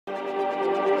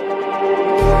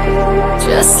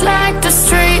Just like the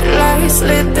street lights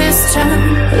lit this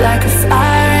town, like a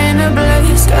fire in a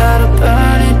blaze, gotta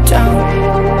burn it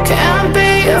down. Can't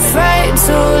be afraid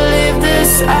to leave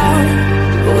this out.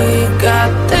 We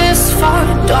got this far,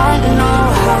 don't know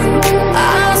how.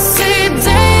 I see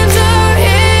danger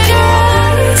in your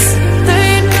eyes.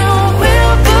 They know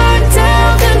we'll burn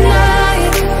down the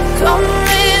night.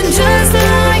 Coming just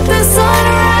like the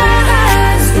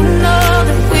sunrise. You know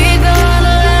that we're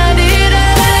gonna let it out.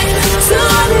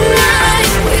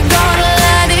 Tonight, we're gonna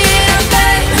let it out.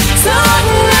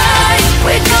 Tonight,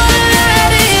 we're gonna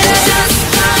let it out. Just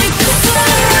like the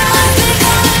sunrise, we're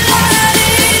gonna let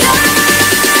it out.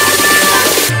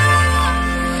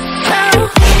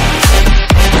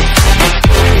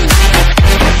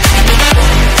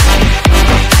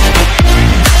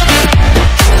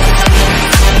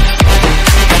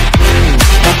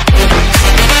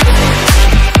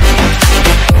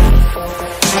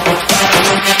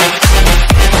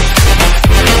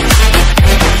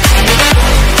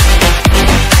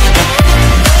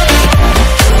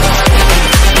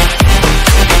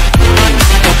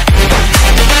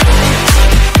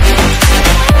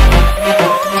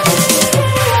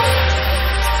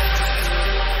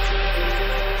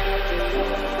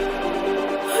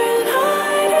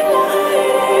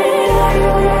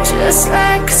 Just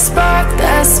like a spark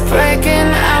that's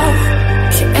breaking out.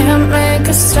 Can't make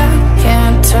a stop,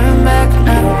 can't turn back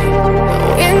now.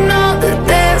 We know that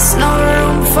there's no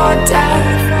room for doubt.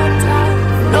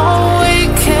 No, we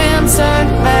can't turn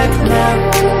back now.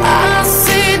 I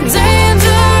see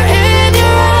danger in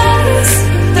your eyes.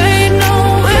 They know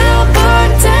we'll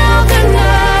burn down the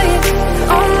night.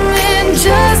 Coming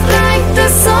just like the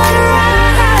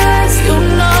sunrise. You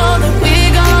know that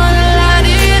we're gonna let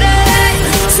it out.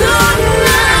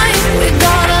 Tonight, we're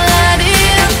gonna let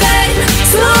it out.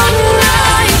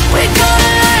 Tonight, we're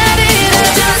gonna let it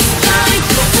out. Just like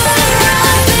the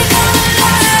sunrise, we're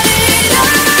gonna let it out.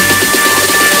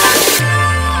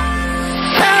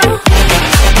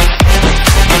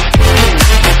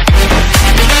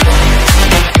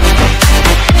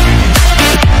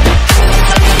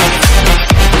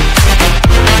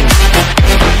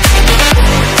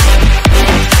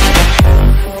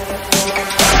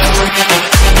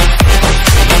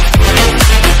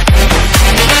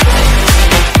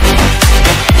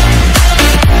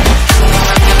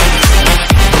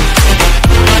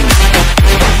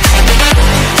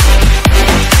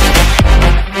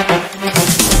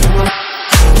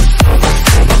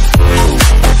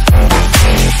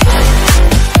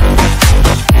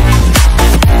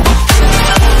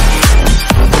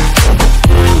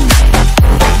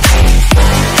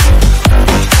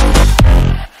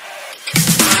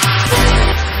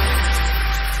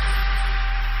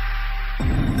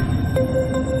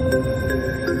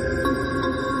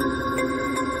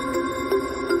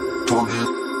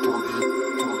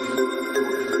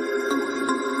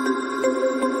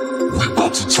 We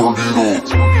about to turn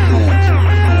it on.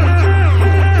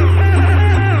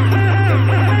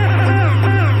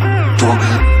 Turn it.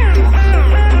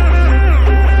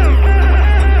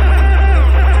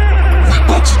 We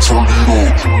about to turn it on.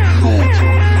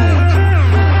 Turn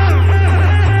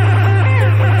it.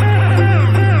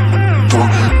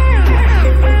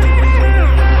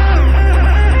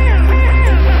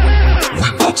 We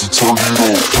about to turn it on.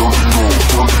 Turn it on. Turn it on.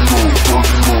 Turn it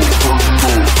on.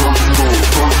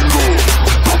 Turn it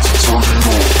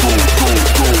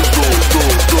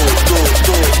on. Turn it on.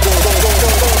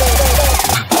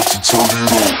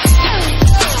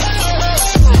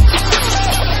 Turn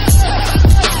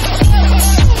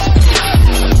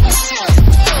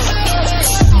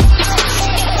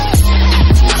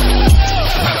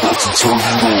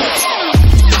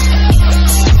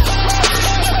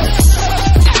on. We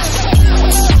about to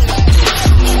turn it on.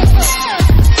 Go,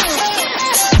 go, go, go, go, go, go,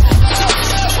 go,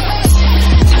 go, go.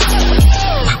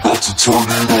 We about to turn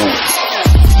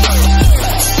it on.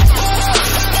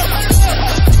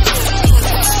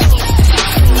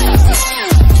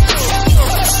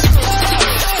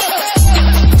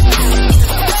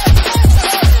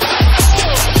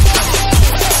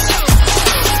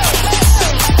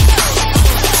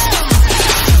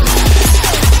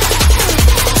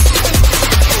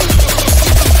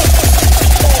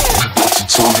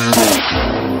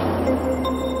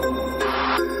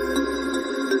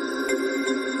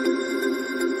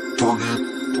 Turn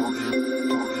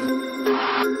it on.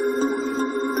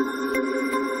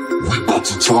 We about to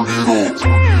turn it on. Turn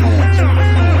it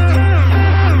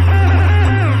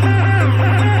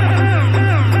on.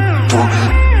 Turn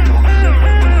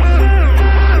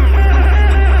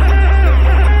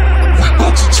it. We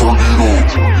about to turn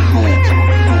it on.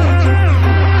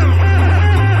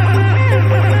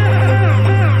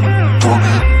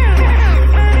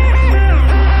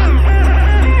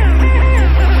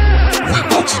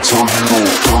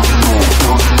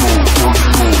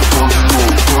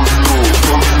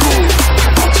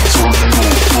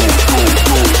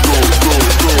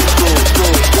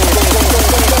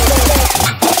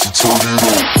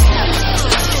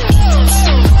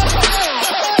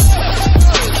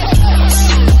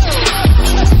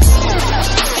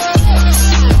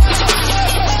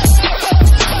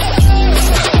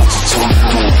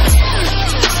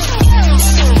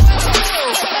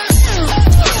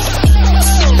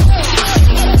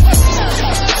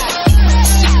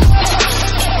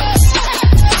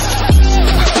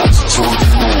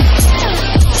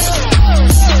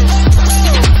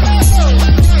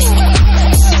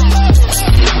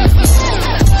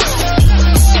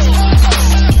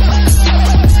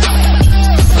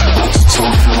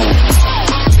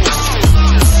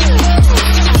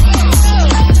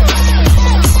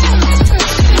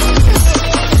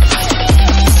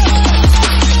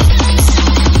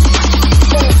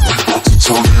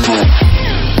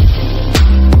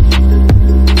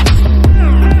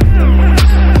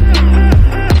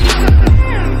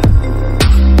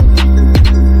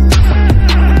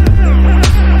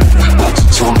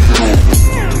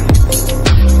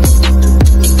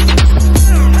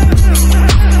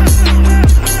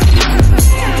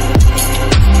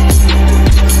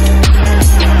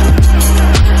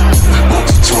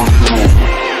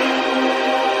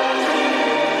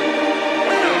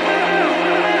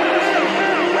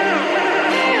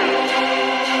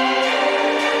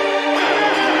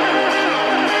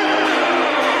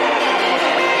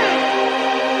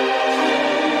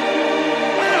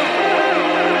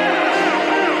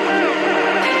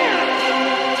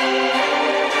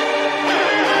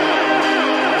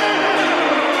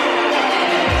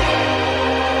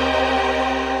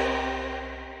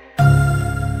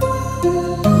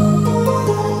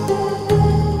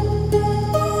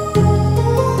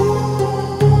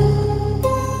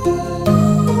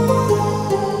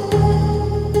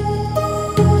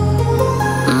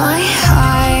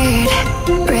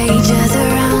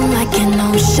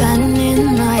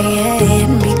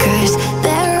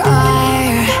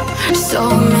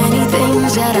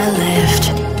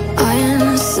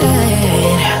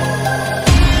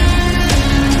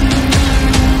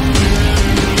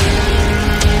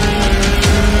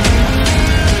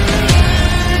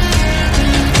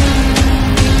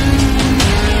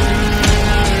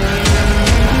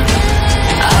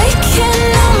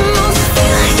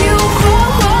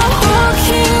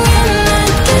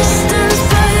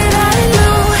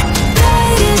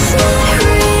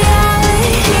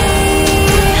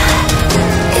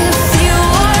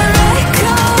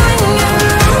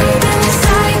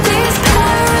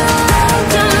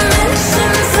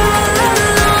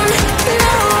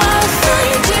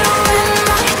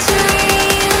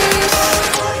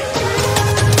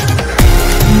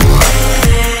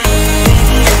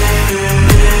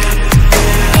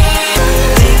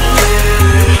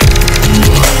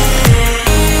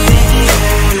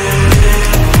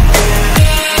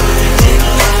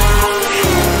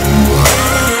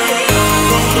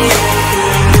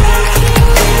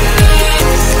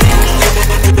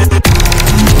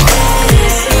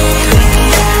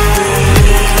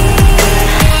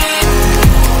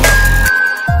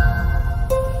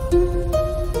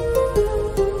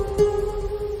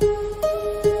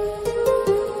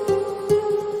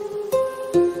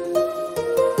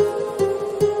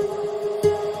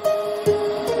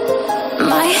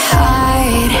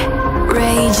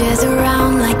 rages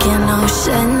around like an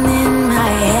ocean in my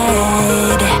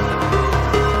head.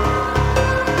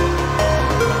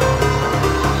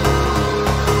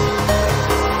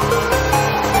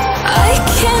 I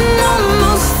can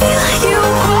almost feel you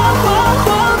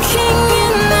walking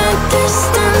in the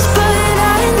distance, but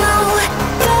I know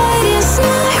that it's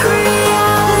not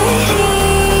reality.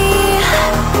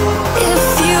 If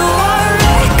you are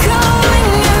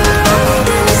echoing around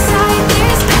inside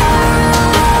these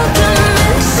parallel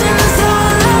dimensions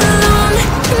all alone,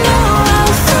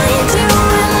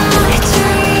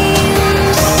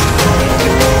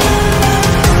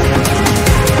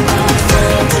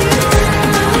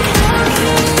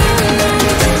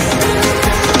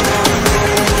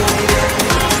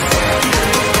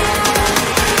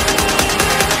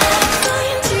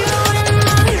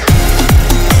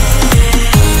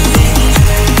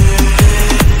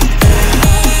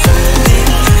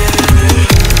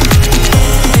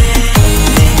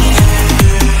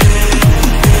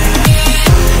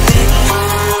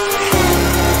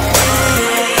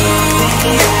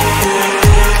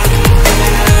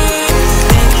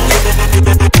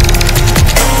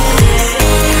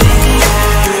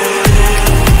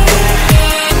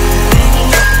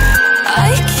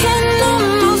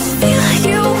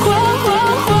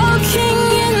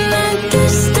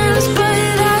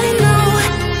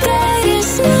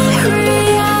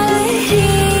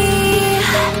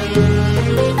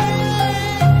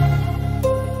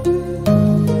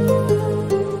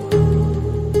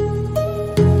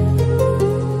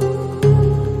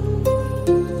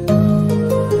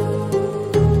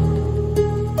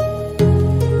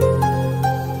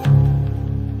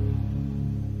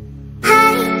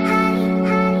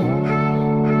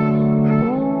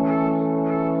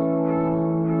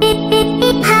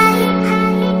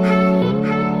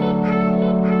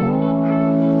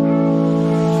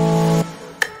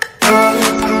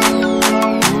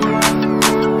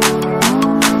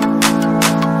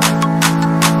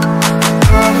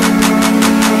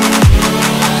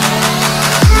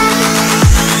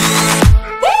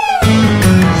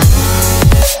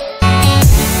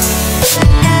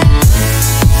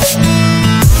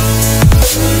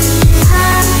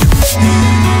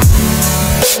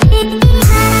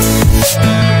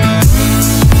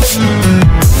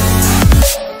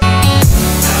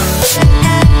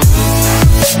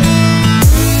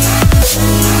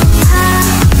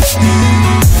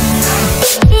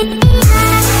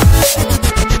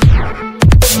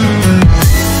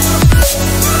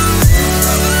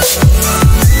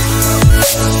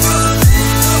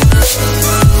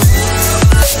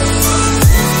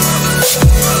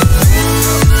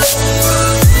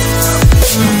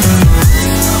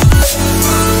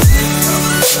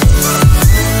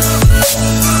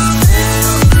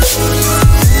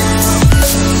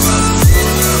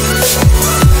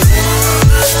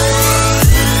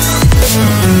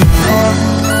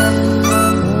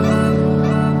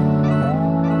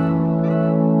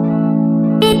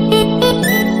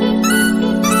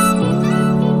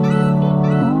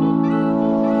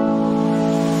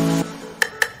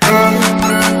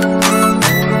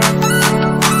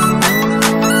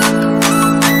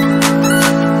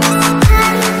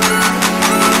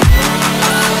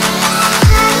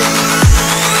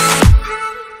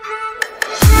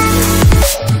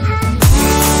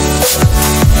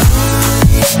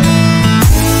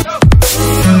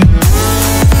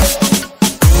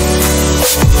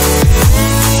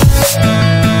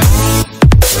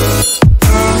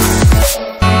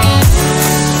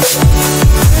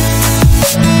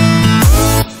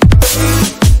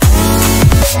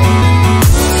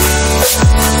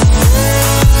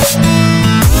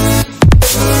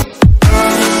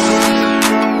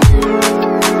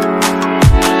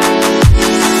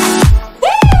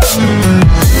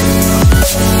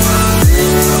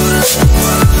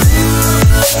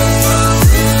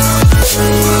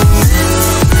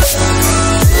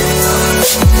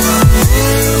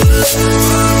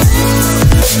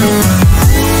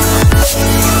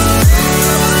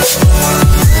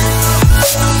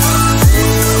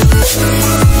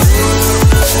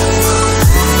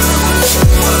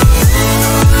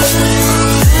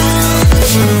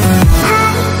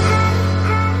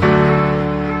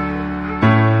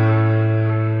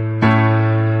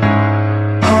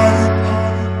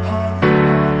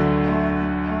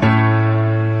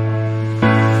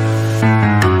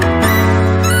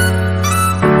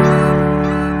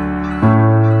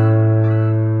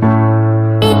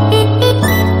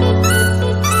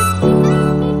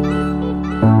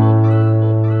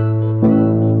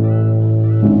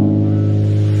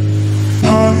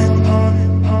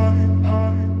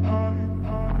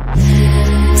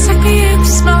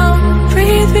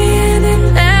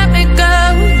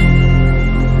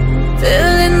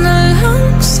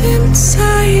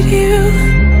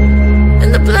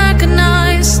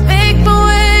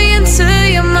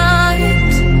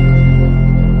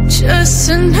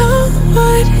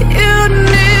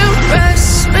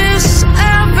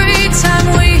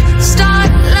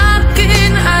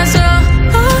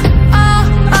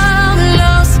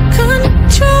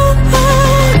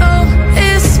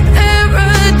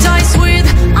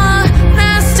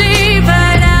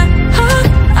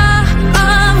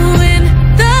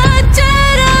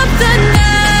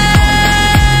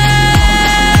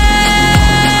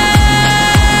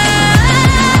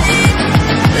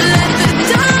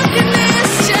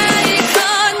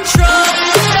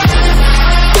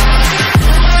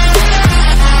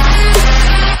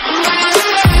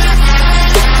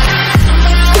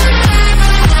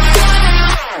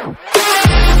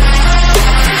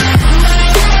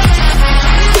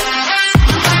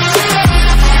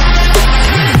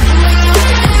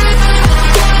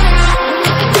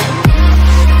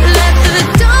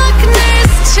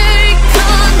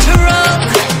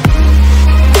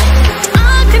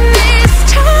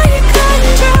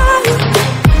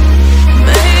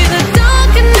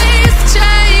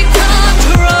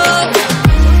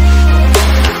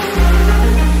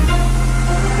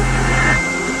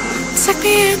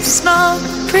 me in the smoke,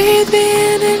 breathe me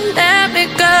in and let me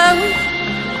go.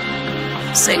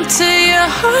 Sink to your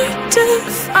heart to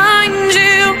find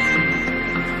you.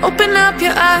 Open up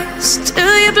your eyes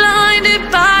till you're blinded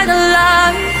by the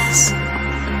lies,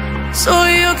 so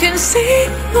you can see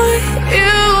what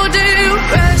you do.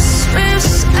 Restless